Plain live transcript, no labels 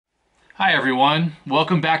Hi everyone,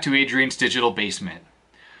 welcome back to Adrian's Digital Basement.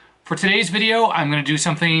 For today's video, I'm going to do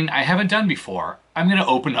something I haven't done before. I'm going to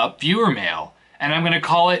open up viewer mail, and I'm going to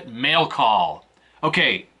call it Mail Call.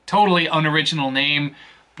 Okay, totally unoriginal name,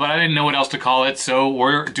 but I didn't know what else to call it, so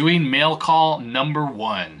we're doing Mail Call number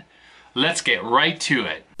 1. Let's get right to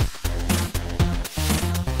it.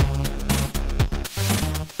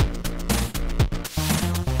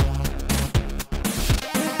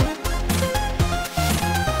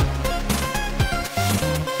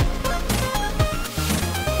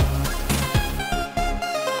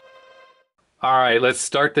 Alright, let's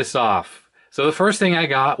start this off. So the first thing I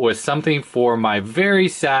got was something for my very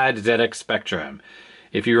sad ZX Spectrum.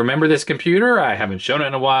 If you remember this computer, I haven't shown it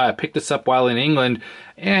in a while. I picked this up while in England,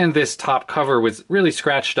 and this top cover was really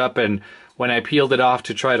scratched up, and when I peeled it off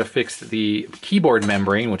to try to fix the keyboard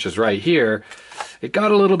membrane, which is right here, it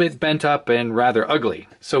got a little bit bent up and rather ugly.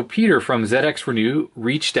 So Peter from ZX Renew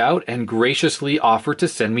reached out and graciously offered to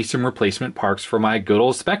send me some replacement parts for my good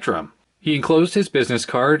old Spectrum. He enclosed his business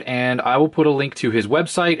card, and I will put a link to his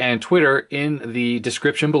website and Twitter in the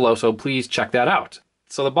description below, so please check that out.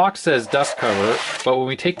 So the box says dust cover, but when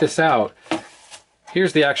we take this out,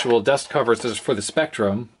 here's the actual dust cover. This is for the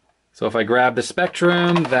Spectrum. So if I grab the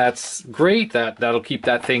Spectrum, that's great. That'll keep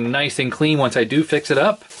that thing nice and clean once I do fix it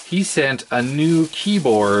up. He sent a new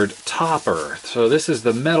keyboard topper. So this is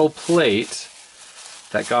the metal plate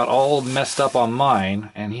that got all messed up on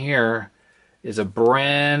mine, and here is a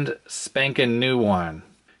brand spanking new one.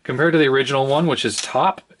 Compared to the original one, which is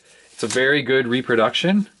top, it's a very good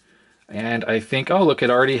reproduction. And I think, oh look,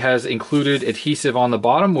 it already has included adhesive on the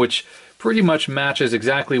bottom, which pretty much matches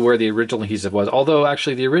exactly where the original adhesive was. Although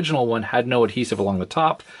actually the original one had no adhesive along the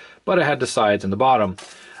top, but it had the sides and the bottom.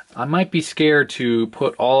 I might be scared to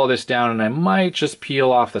put all of this down, and I might just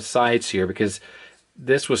peel off the sides here because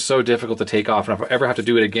this was so difficult to take off, and if I ever have to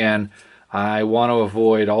do it again, I want to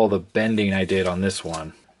avoid all the bending I did on this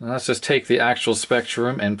one. Now let's just take the actual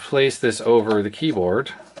Spectrum and place this over the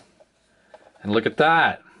keyboard. And look at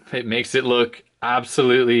that. It makes it look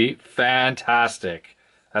absolutely fantastic.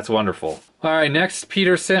 That's wonderful. Alright, next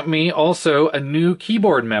Peter sent me also a new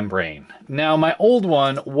keyboard membrane. Now my old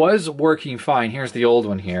one was working fine. Here's the old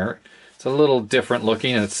one here. It's a little different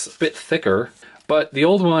looking and it's a bit thicker. But the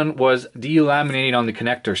old one was delaminating on the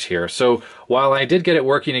connectors here. So while I did get it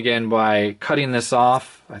working again by cutting this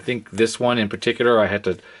off, I think this one in particular, I had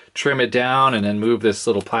to trim it down and then move this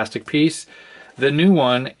little plastic piece. The new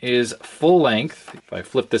one is full length. If I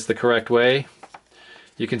flip this the correct way,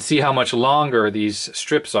 you can see how much longer these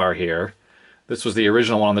strips are here. This was the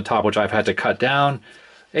original one on the top, which I've had to cut down.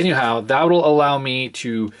 Anyhow, that will allow me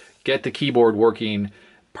to get the keyboard working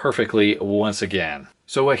perfectly once again.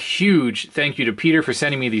 So a huge thank you to Peter for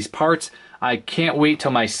sending me these parts. I can't wait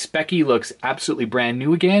till my Specky looks absolutely brand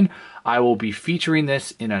new again. I will be featuring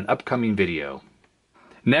this in an upcoming video.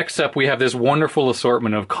 Next up, we have this wonderful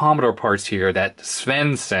assortment of Commodore parts here that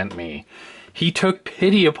Sven sent me. He took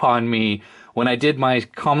pity upon me when I did my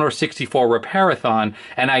Commodore 64 repairathon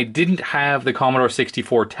and I didn't have the Commodore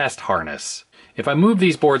 64 test harness. If I move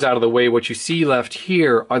these boards out of the way, what you see left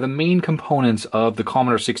here are the main components of the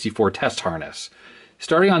Commodore 64 test harness.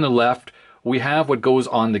 Starting on the left, we have what goes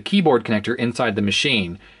on the keyboard connector inside the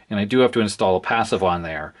machine, and I do have to install a passive on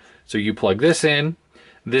there. So you plug this in.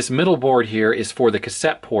 This middle board here is for the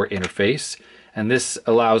cassette port interface, and this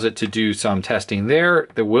allows it to do some testing there.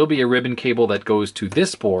 There will be a ribbon cable that goes to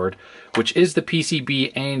this board, which is the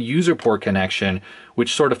PCB and user port connection,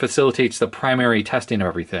 which sort of facilitates the primary testing of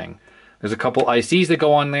everything. There's a couple ICs that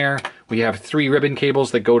go on there. We have 3 ribbon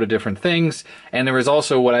cables that go to different things. And there is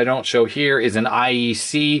also, what I don't show here, is an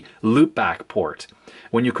IEC loopback port.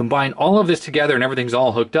 When you combine all of this together and everything's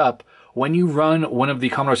all hooked up, when you run one of the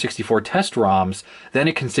Commodore 64 test ROMs, then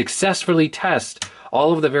it can successfully test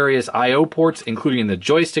all of the various I/O ports, including the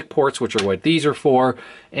joystick ports, which are what these are for,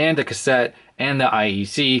 and the cassette and the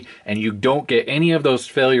IEC, and you don't get any of those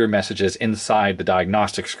failure messages inside the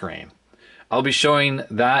diagnostic screen. I'll be showing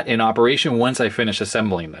that in operation once I finish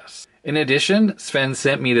assembling this. In addition, Sven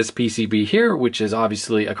sent me this PCB here, which is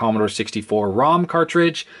obviously a Commodore 64 ROM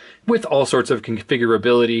cartridge with all sorts of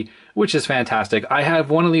configurability, which is fantastic. I have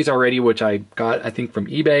one of these already, which I got, I think, from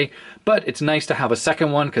eBay, but it's nice to have a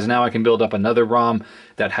second one because now I can build up another ROM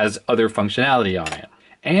that has other functionality on it.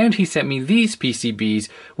 And he sent me these PCBs,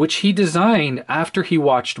 which he designed after he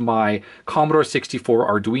watched my Commodore 64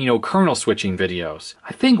 Arduino kernel switching videos.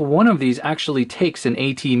 I think one of these actually takes an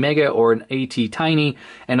AT Mega or an AT Tiny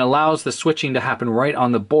and allows the switching to happen right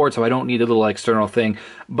on the board, so I don't need a little external thing.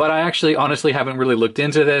 But I actually honestly haven't really looked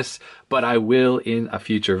into this, but I will in a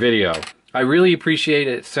future video. I really appreciate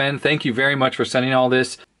it, Sven. Thank you very much for sending all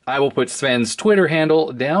this. I will put Sven's Twitter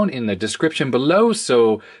handle down in the description below,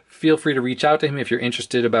 so feel free to reach out to him if you're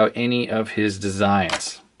interested about any of his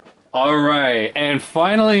designs. Alright, and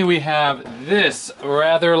finally we have this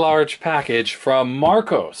rather large package from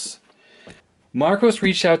Marcos. Marcos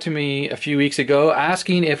reached out to me a few weeks ago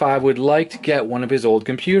asking if I would like to get one of his old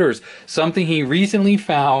computers, something he recently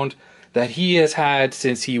found that he has had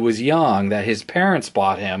since he was young, that his parents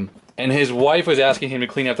bought him. And his wife was asking him to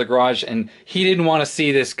clean up the garage, and he didn't want to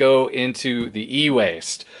see this go into the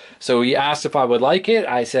e-waste. So he asked if I would like it.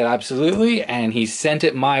 I said absolutely, and he sent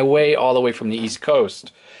it my way all the way from the East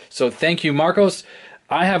Coast. So thank you, Marcos.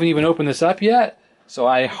 I haven't even opened this up yet, so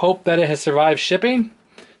I hope that it has survived shipping.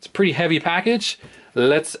 It's a pretty heavy package.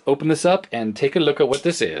 Let's open this up and take a look at what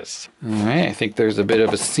this is. Alright, I think there's a bit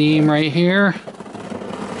of a seam right here.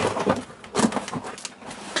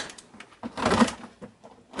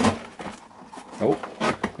 Oh,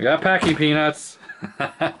 we got packing peanuts.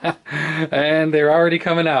 And they're already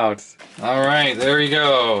coming out. Alright, there we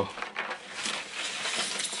go.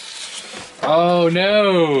 Oh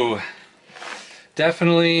no!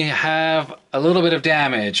 Definitely have a little bit of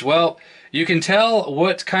damage. Well, you can tell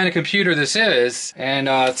what kind of computer this is, and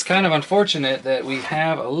it's kind of unfortunate that we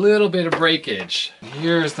have a little bit of breakage.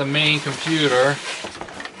 Here's the main computer.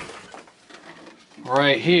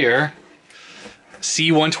 Right here.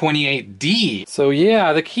 C128D. So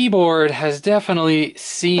yeah, the keyboard has definitely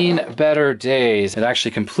seen better days. It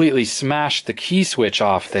actually completely smashed the key switch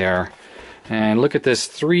off there. And look at this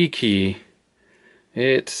 3 key.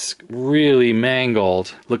 It's really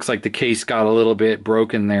mangled. Looks like the case got a little bit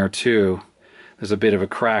broken there too. There's a bit of a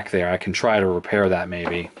crack there. I can try to repair that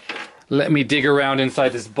maybe. Let me dig around inside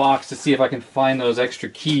this box to see if I can find those extra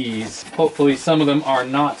keys. Hopefully some of them are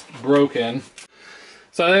not broken.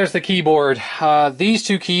 So there's the keyboard. These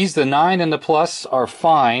 2 keys, the 9 and the plus, are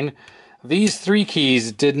fine. These 3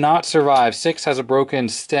 keys did not survive. 6 has a broken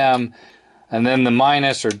stem, and then the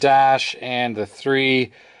minus or dash and the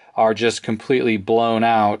 3 are just completely blown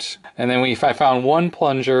out. And then I found 1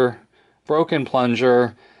 plunger, broken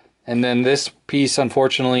plunger, and then this piece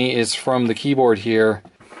unfortunately is from the keyboard here.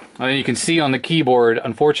 And you can see on the keyboard,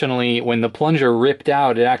 unfortunately, when the plunger ripped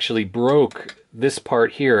out, it actually broke this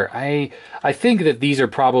part here. I think that these are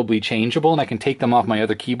probably changeable and I can take them off my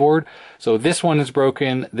other keyboard. So this one is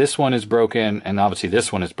broken, and obviously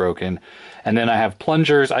this one is broken. And then I have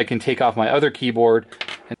plungers I can take off my other keyboard.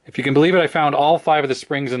 And if you can believe it, I found all 5 of the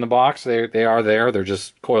springs in the box. They are there. They're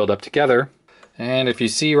just coiled up together. And if you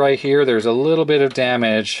see right here, there's a little bit of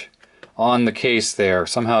damage on the case there.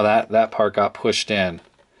 Somehow that part got pushed in.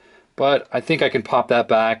 But I think I can pop that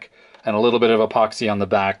back, and a little bit of epoxy on the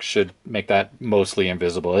back should make that mostly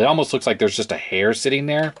invisible. It almost looks like there's just a hair sitting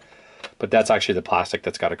there, but that's actually the plastic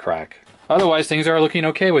that's got a crack. Otherwise, things are looking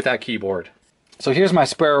okay with that keyboard. So here's my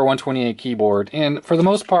spare 128 keyboard, and for the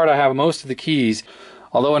most part I have most of the keys,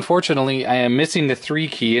 although unfortunately I am missing the 3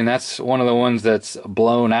 key, and that's one of the ones that's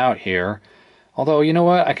blown out here. Although, you know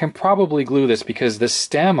what, I can probably glue this because the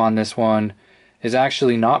stem on this one is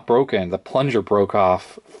actually not broken. The plunger broke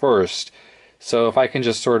off first. So if I can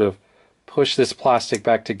just sort of push this plastic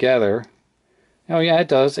back together, oh yeah, it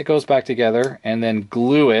does, it goes back together, and then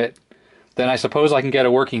glue it, then I suppose I can get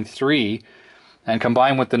a working 3, and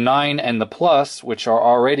combine with the 9 and the plus, which are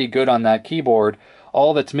already good on that keyboard.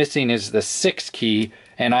 All that's missing is the 6 key,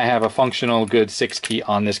 and I have a functional good 6 key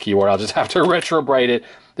on this keyboard. I'll just have to retro bright it.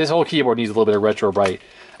 This whole keyboard needs a little bit of retro bright.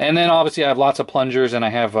 And then obviously I have lots of plungers, and I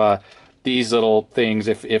have these little things,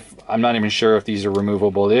 if I'm not even sure if these are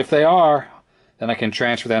removable. If they are, then I can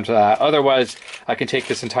transfer them to that. Otherwise, I can take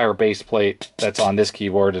this entire base plate that's on this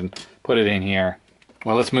keyboard and put it in here.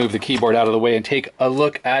 Well, let's move the keyboard out of the way and take a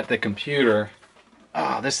look at the computer.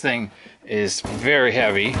 Ah, this thing is very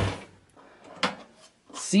heavy.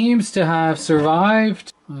 Seems to have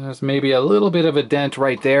survived. There's maybe a little bit of a dent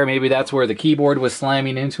right there. Maybe that's where the keyboard was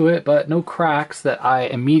slamming into it, but no cracks that I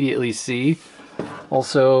immediately see.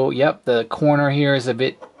 Also, yep, the corner here is a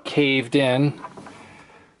bit caved in.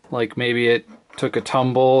 Like maybe it took a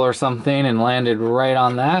tumble or something and landed right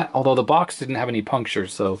on that. Although the box didn't have any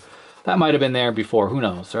punctures, so that might have been there before. Who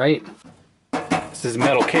knows, right? This is a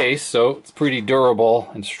metal case, so it's pretty durable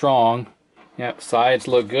and strong. Yep, sides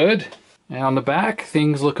look good. And on the back,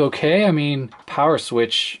 things look okay. I mean, power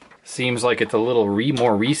switch seems like it's a little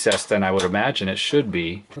more recessed than I would imagine it should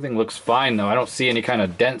be. Everything looks fine though. I don't see any kind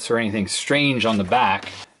of dents or anything strange on the back.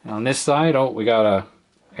 And on this side, oh, we got a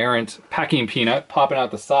errant packing peanut popping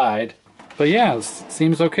out the side. But yeah, it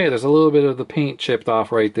seems okay. There's a little bit of the paint chipped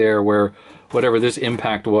off right there where whatever this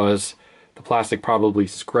impact was, the plastic probably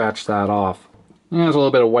scratched that off. Yeah, there's a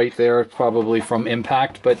little bit of white there, probably from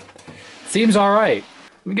impact, but seems all right.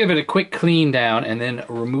 Let me give it a quick clean down and then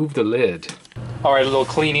remove the lid. All right, a little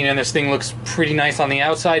cleaning and this thing looks pretty nice on the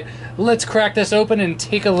outside. Let's crack this open and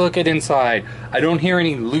take a look at inside. I don't hear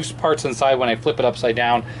any loose parts inside when I flip it upside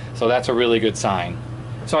down, so that's a really good sign.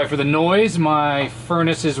 Sorry for the noise, my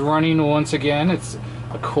furnace is running once again. It's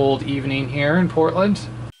a cold evening here in Portland.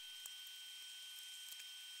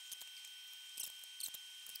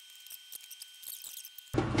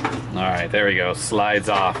 All right, there we go, slides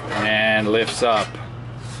off and lifts up.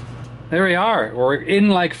 There we are, we're in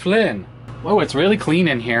like Flynn. Whoa, it's really clean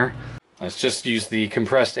in here. Let's just use the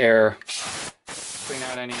compressed air, clean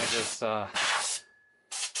out any of this, of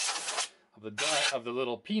the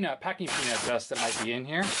little packing peanut dust that might be in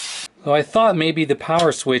here. So I thought maybe the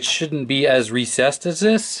power switch shouldn't be as recessed as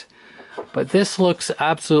this, but this looks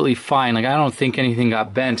absolutely fine. Like, I don't think anything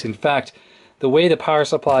got bent. In fact, the way the power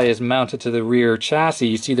supply is mounted to the rear chassis,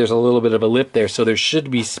 you see there's a little bit of a lip there, so there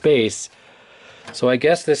should be space. So I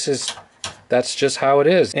guess that's just how it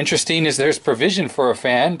is. Interesting is there's provision for a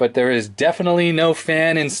fan, but there is definitely no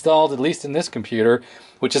fan installed, at least in this computer,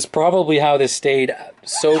 which is probably how this stayed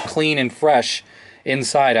so clean and fresh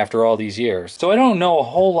inside after all these years. So I don't know a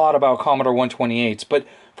whole lot about Commodore 128s, but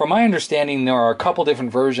from my understanding there are a couple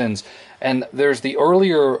different versions, and there's the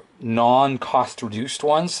earlier non-cost reduced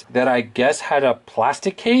ones that I guess had a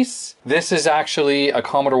plastic case. This is actually a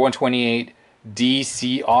Commodore 128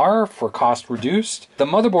 DCR for cost reduced. The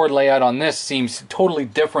motherboard layout on this seems totally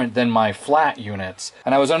different than my flat units,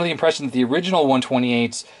 and I was under the impression that the original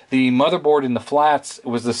 128s, the motherboard in the flats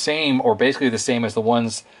was the same or basically the same as the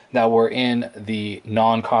ones that were in the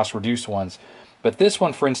non-cost reduced ones. But this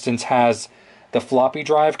one, for instance, has the floppy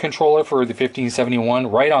drive controller for the 1571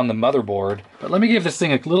 right on the motherboard. But let me give this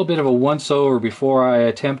thing a little bit of a once-over before I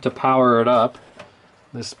attempt to power it up.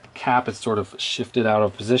 This cap is sort of shifted out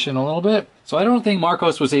of position a little bit. So I don't think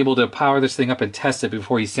Marcos was able to power this thing up and test it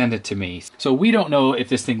before he sent it to me. So we don't know if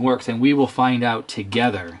this thing works, and we will find out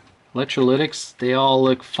together. Electrolytics, they all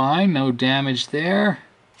look fine, no damage there.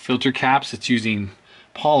 Filter caps, it's using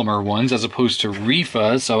polymer ones as opposed to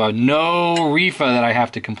REFA, so no REFA that I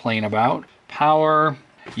have to complain about. Power,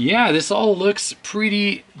 yeah, this all looks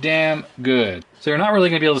pretty damn good. So you're not really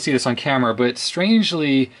gonna be able to see this on camera, but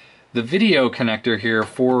strangely, the video connector here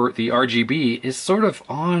for the RGB is sort of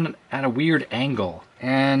on at a weird angle.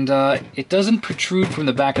 And it doesn't protrude from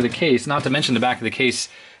the back of the case, not to mention the back of the case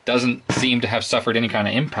doesn't seem to have suffered any kind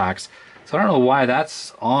of impacts. So I don't know why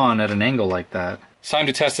that's on at an angle like that. It's time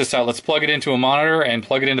to test this out. Let's plug it into a monitor and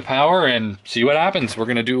plug it into power and see what happens. We're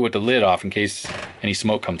gonna do it with the lid off in case any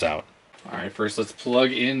smoke comes out. All right, first let's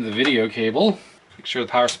plug in the video cable. Make sure the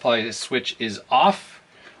power supply switch is off.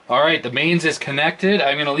 All right, the mains is connected.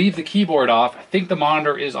 I'm gonna leave the keyboard off. I think the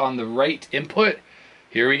monitor is on the right input.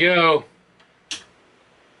 Here we go.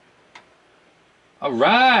 All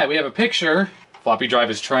right, we have a picture. Floppy drive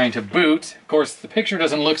is trying to boot. Of course, the picture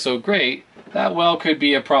doesn't look so great. That well could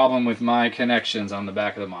be a problem with my connections on the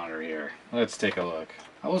back of the monitor here. Let's take a look.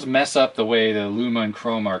 I always mess up the way the Luma and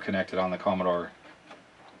Chrome are connected on the Commodore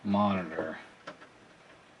monitor.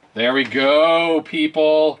 There we go,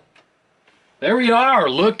 people. There we are,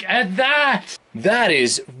 look at that! That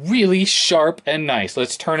is really sharp and nice.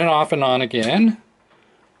 Let's turn it off and on again.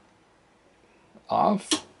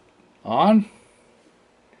 Off, on.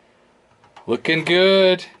 Looking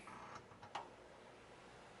good.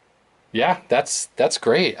 Yeah, that's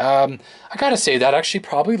great. I gotta say, that actually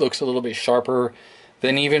probably looks a little bit sharper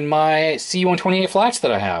than even my C128 flats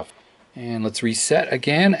that I have. And let's reset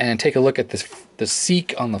again and take a look at this, the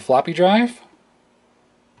seek on the floppy drive.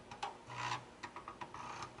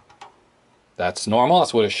 That's normal,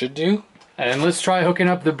 that's what it should do. And let's try hooking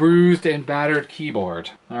up the bruised and battered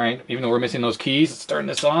keyboard. All right, even though we're missing those keys, let's turn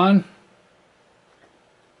this on.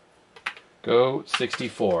 Go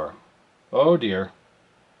 64. Oh dear.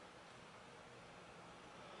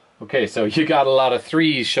 Okay, so you got a lot of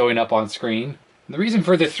 3s showing up on screen. And the reason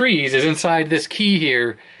for the 3s is inside this key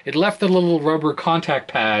here, it left a little rubber contact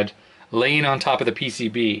pad laying on top of the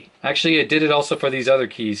PCB. Actually, it did it also for these other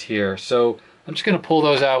keys here. So I'm just gonna pull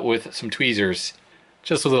those out with some tweezers.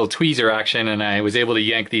 Just a little tweezer action, and I was able to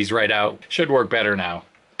yank these right out. Should work better now.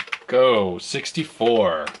 Go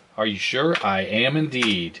 64. Are you sure? I am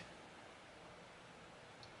indeed.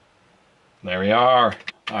 There we are.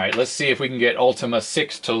 All right, let's see if we can get Ultima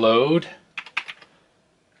 6 to load.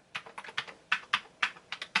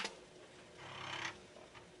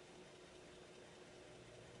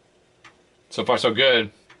 So far, so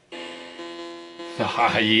good.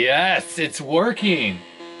 Ah, yes, it's working.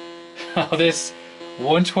 Oh, this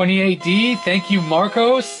 128D, thank you,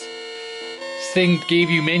 Marcos. This thing gave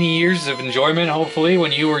you many years of enjoyment, hopefully,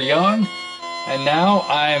 when you were young. And now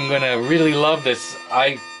I'm gonna really love this.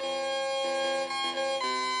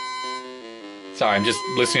 Sorry, I'm just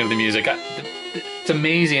listening to the music. It's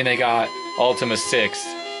amazing they got Ultima 6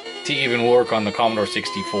 to even work on the Commodore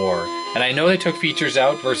 64. And I know they took features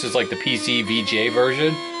out versus like the PC VGA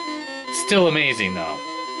version. Still amazing though.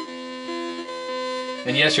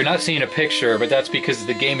 And yes, you're not seeing a picture, but that's because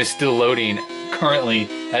the game is still loading currently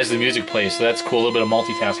as the music plays, so that's cool. A little bit of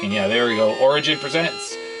multitasking. Yeah, there we go. Origin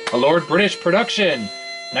presents a Lord British production,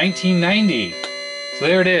 1990. So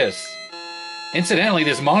there it is. Incidentally,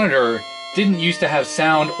 this monitor didn't used to have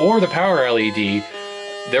sound or the power LED.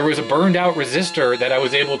 There was a burned out resistor that I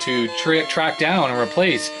was able to track down and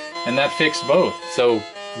replace, and that fixed both. So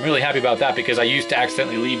I'm really happy about that because I used to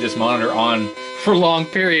accidentally leave this monitor on for long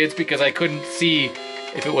periods because I couldn't see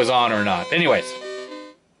if it was on or not. Anyways,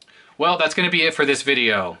 well, that's going to be it for this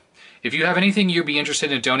video. If you have anything you'd be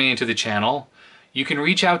interested in donating to the channel, you can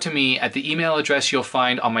reach out to me at the email address you'll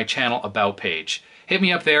find on my channel About page. Hit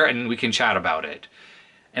me up there and we can chat about it.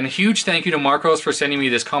 And a huge thank you to Marcos for sending me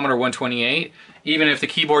this Commodore 128. Even if the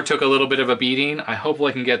keyboard took a little bit of a beating, I hope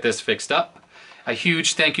I can get this fixed up. A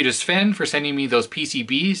huge thank you to Sven for sending me those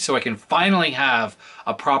PCBs so I can finally have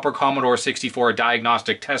a proper Commodore 64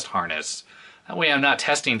 diagnostic test harness. That way I'm not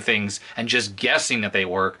testing things and just guessing that they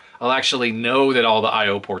work. I'll actually know that all the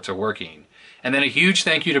I/O ports are working. And then a huge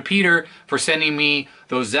thank you to Peter for sending me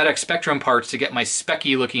those ZX Spectrum parts to get my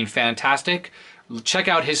specky looking fantastic. Check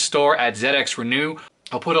out his store at ZX Renew.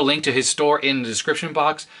 I'll put a link to his store in the description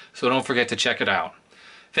box, so don't forget to check it out.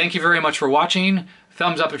 Thank you very much for watching.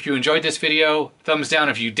 Thumbs up if you enjoyed this video. Thumbs down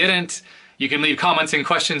if you didn't. You can leave comments and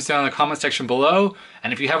questions down in the comment section below.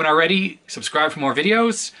 And if you haven't already, subscribe for more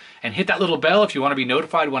videos. And hit that little bell if you want to be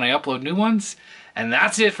notified when I upload new ones. And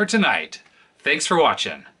that's it for tonight. Thanks for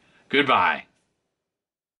watching. Goodbye.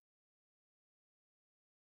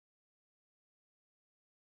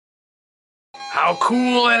 How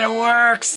cool that it works!